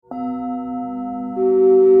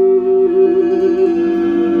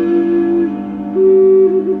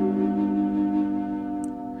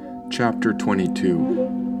Chapter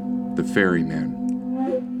 22 The Ferryman.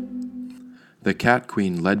 The Cat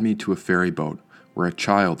Queen led me to a ferry boat where a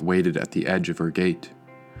child waited at the edge of her gate.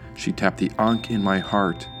 She tapped the ankh in my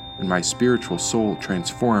heart, and my spiritual soul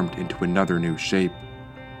transformed into another new shape.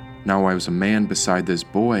 Now I was a man beside this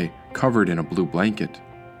boy, covered in a blue blanket,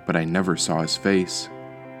 but I never saw his face.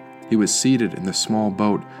 He was seated in the small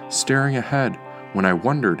boat, staring ahead, when I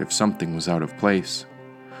wondered if something was out of place.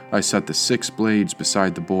 I set the 6 blades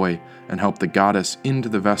beside the boy and helped the goddess into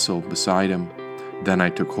the vessel beside him. Then I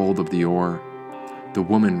took hold of the oar. The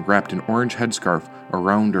woman wrapped an orange headscarf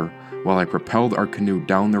around her while I propelled our canoe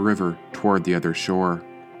down the river toward the other shore.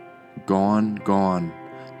 Gone, gone,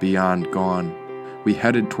 beyond gone. We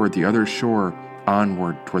headed toward the other shore,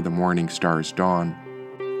 onward toward the morning star's dawn.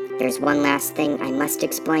 There's one last thing I must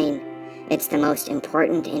explain. It's the most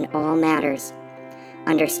important in all matters.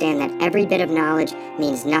 Understand that every bit of knowledge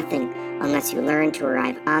means nothing unless you learn to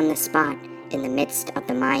arrive on the spot in the midst of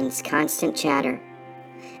the mind's constant chatter.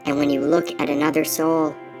 And when you look at another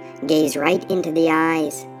soul, gaze right into the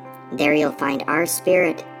eyes. There you'll find our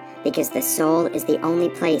spirit, because the soul is the only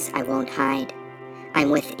place I won't hide. I'm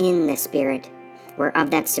within the spirit. We're of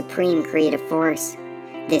that supreme creative force.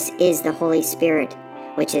 This is the Holy Spirit,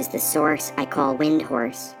 which is the source I call Wind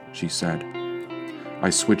Horse, she said. I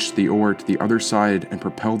switched the oar to the other side and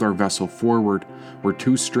propelled our vessel forward where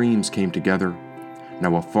 2 streams came together.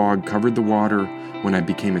 Now a fog covered the water when I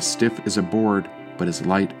became as stiff as a board, but as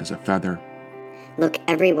light as a feather. Look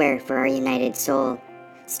everywhere for our united soul.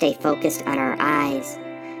 Stay focused on our eyes.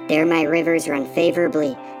 There my rivers run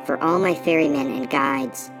favorably for all my ferrymen and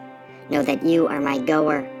guides. Know that you are my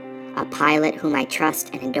goer, a pilot whom I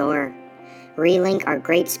trust and adore. Relink our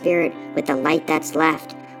great spirit with the light that's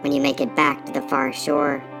left when you make it back to the far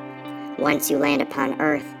shore. Once you land upon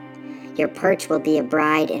earth, your perch will be a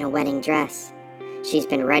bride in a wedding dress. She's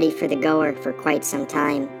been ready for the goer for quite some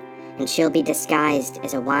time, and she'll be disguised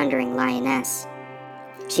as a wandering lioness.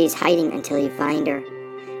 She's hiding until you find her,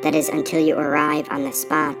 that is, until you arrive on the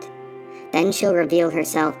spot. Then she'll reveal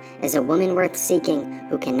herself as a woman worth seeking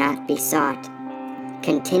who cannot be sought.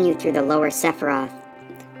 Continue through the lower Sephiroth,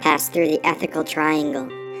 pass through the ethical triangle,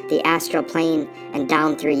 the astral plane, and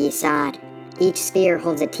down through Yesod. Each sphere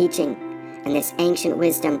holds a teaching, and this ancient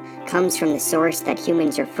wisdom comes from the source that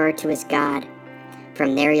humans refer to as God.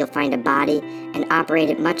 From there you'll find a body and operate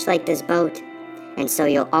it much like this boat, and so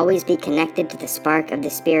you'll always be connected to the spark of the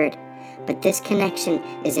Spirit, but this connection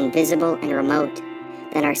is invisible and remote.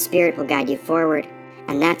 Then our Spirit will guide you forward,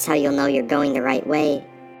 and that's how you'll know you're going the right way.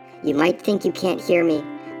 You might think you can't hear me,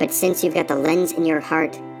 but since you've got the lens in your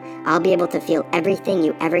heart, I'll be able to feel everything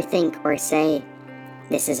you ever think or say.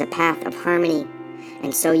 This is a path of harmony,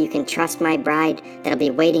 and so you can trust my bride that'll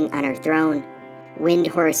be waiting on her throne. Wind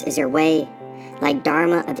Horse is her way, like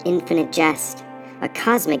Dharma of infinite jest, a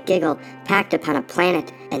cosmic giggle packed upon a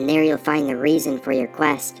planet, and there you'll find the reason for your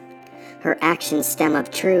quest. Her actions stem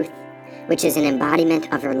of truth, which is an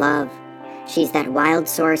embodiment of her love. She's that wild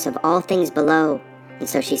source of all things below, and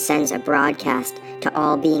so she sends a broadcast to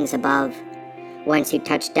all beings above. Once you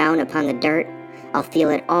touch down upon the dirt, I'll feel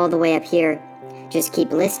it all the way up here. Just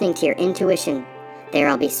keep listening to your intuition. There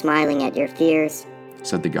I'll be smiling at your fears,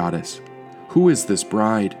 said the goddess. Who is this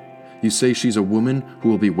bride? You say she's a woman who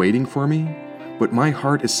will be waiting for me? But my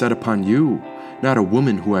heart is set upon you, not a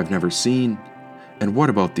woman who I've never seen. And what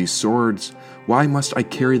about these swords? Why must I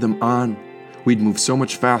carry them on? We'd move so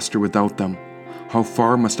much faster without them. How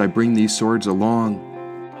far must I bring these swords along?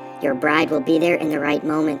 Your bride will be there in the right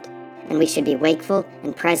moment, and we should be wakeful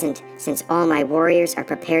and present since all my warriors are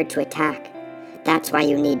prepared to attack. That's why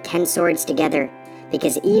you need 10 swords together,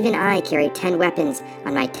 because even I carry 10 weapons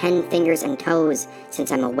on my 10 fingers and toes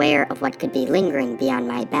since I'm aware of what could be lingering beyond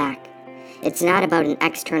my back. It's not about an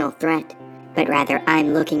external threat, but rather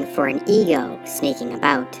I'm looking for an ego sneaking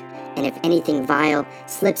about, and if anything vile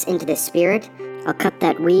slips into the spirit, I'll cut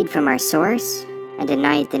that weed from our source and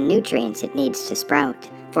deny it the nutrients it needs to sprout.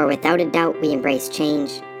 For without a doubt we embrace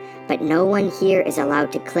change, but no one here is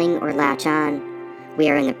allowed to cling or latch on. We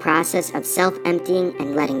are in the process of self-emptying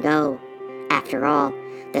and letting go. After all,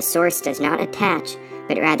 the source does not attach,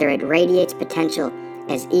 but rather it radiates potential,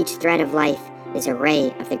 as each thread of life is a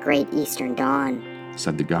ray of the great eastern dawn,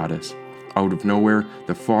 said the goddess. Out of nowhere,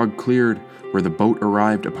 the fog cleared, where the boat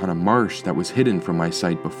arrived upon a marsh that was hidden from my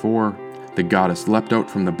sight before. The goddess leapt out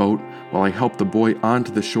from the boat while I helped the boy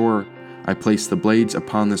onto the shore. I placed the blades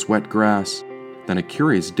upon this wet grass. Then a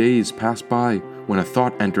curious daze passed by when a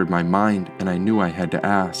thought entered my mind, and I knew I had to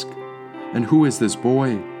ask, and who is this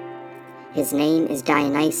boy? His name is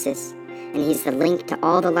Dionysus, and he's the link to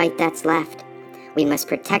all the light that's left. We must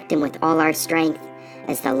protect him with all our strength,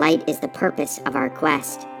 as the light is the purpose of our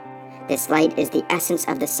quest. This light is the essence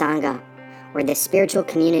of the Sangha, or the spiritual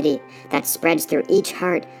community that spreads through each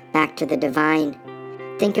heart back to the divine.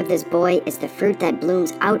 Think of this boy as the fruit that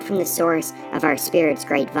blooms out from the source of our spirit's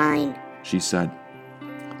great vine, she said.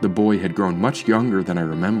 The boy had grown much younger than I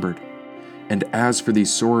remembered. And as for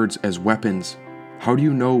these swords as weapons, how do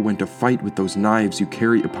you know when to fight with those knives you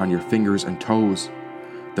carry upon your fingers and toes?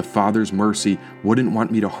 The Father's mercy wouldn't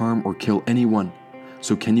want me to harm or kill anyone,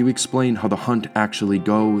 so can you explain how the hunt actually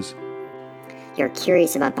goes? You're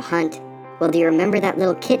curious about the hunt? Well, do you remember that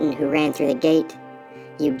little kitten who ran through the gate?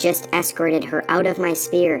 You just escorted her out of my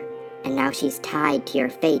sphere, and now she's tied to your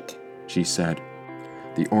fate, she said.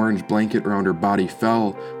 The orange blanket around her body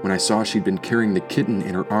fell when I saw she'd been carrying the kitten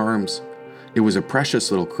in her arms. It was a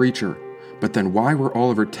precious little creature, but then why were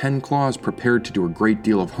all of her 10 claws prepared to do a great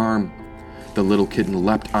deal of harm? The little kitten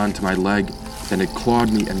leapt onto my leg, then it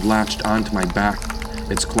clawed me and latched onto my back.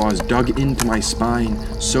 Its claws dug into my spine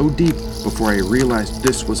so deep before I realized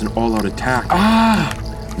this was an all-out attack.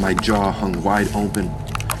 Ah! My jaw hung wide open,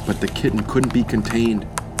 but the kitten couldn't be contained.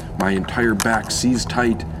 My entire back seized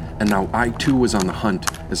tight, and now I too was on the hunt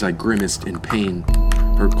as I grimaced in pain.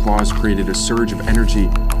 Her claws created a surge of energy.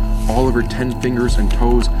 All of her 10 fingers and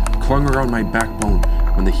toes clung around my backbone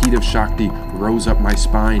when the heat of Shakti rose up my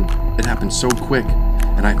spine. It happened so quick,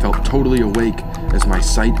 and I felt totally awake as my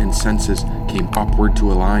sight and senses came upward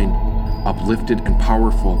to align. Uplifted and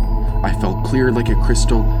powerful, I felt clear like a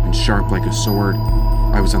crystal and sharp like a sword.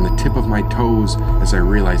 I was on the tip of my toes as I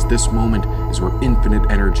realized this moment is where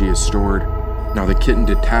infinite energy is stored. Now the kitten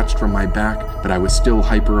detached from my back, but I was still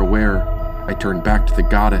hyper-aware. I turned back to the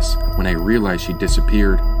goddess when I realized she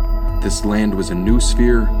disappeared. This land was a new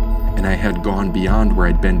sphere, and I had gone beyond where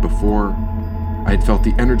I'd been before. I had felt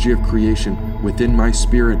the energy of creation within my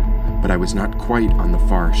spirit, but I was not quite on the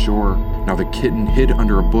far shore. Now the kitten hid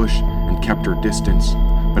under a bush and kept her distance,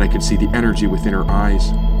 but I could see the energy within her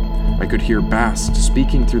eyes. I could hear Bast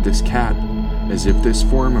speaking through this cat, as if this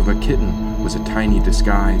form of a kitten was a tiny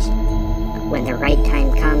disguise. When the right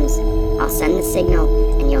time comes, I'll send the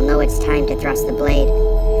signal, and you'll know it's time to thrust the blade.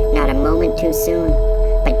 Not a moment too soon,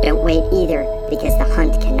 but don't wait either, because the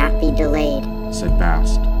hunt cannot be delayed, said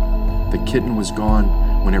Bast. The kitten was gone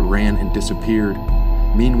when it ran and disappeared.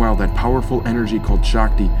 Meanwhile, that powerful energy called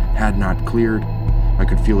Shakti had not cleared. I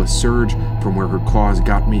could feel a surge from where her claws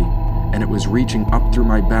got me, and it was reaching up through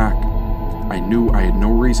my back. I knew I had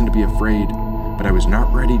no reason to be afraid, but I was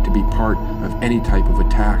not ready to be part of any type of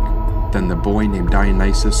attack. Then the boy named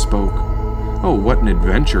Dionysus spoke. Oh, what an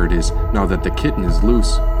adventure it is now that the kitten is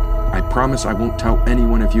loose. I promise I won't tell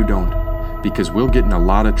anyone if you don't, because we'll get in a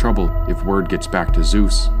lot of trouble if word gets back to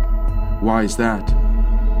Zeus. Why is that?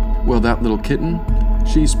 Well, that little kitten,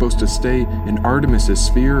 she's supposed to stay in Artemis's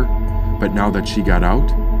sphere, but now that she got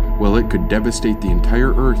out, well, it could devastate the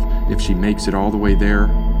entire Earth if she makes it all the way there.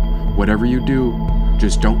 Whatever you do,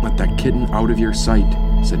 just don't let that kitten out of your sight,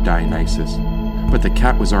 said Dionysus. But the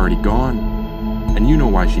cat was already gone. And you know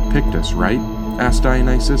why she picked us, right? Asked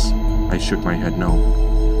Dionysus. I shook my head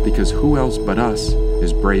no. Because who else but us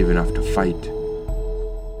is brave enough to fight?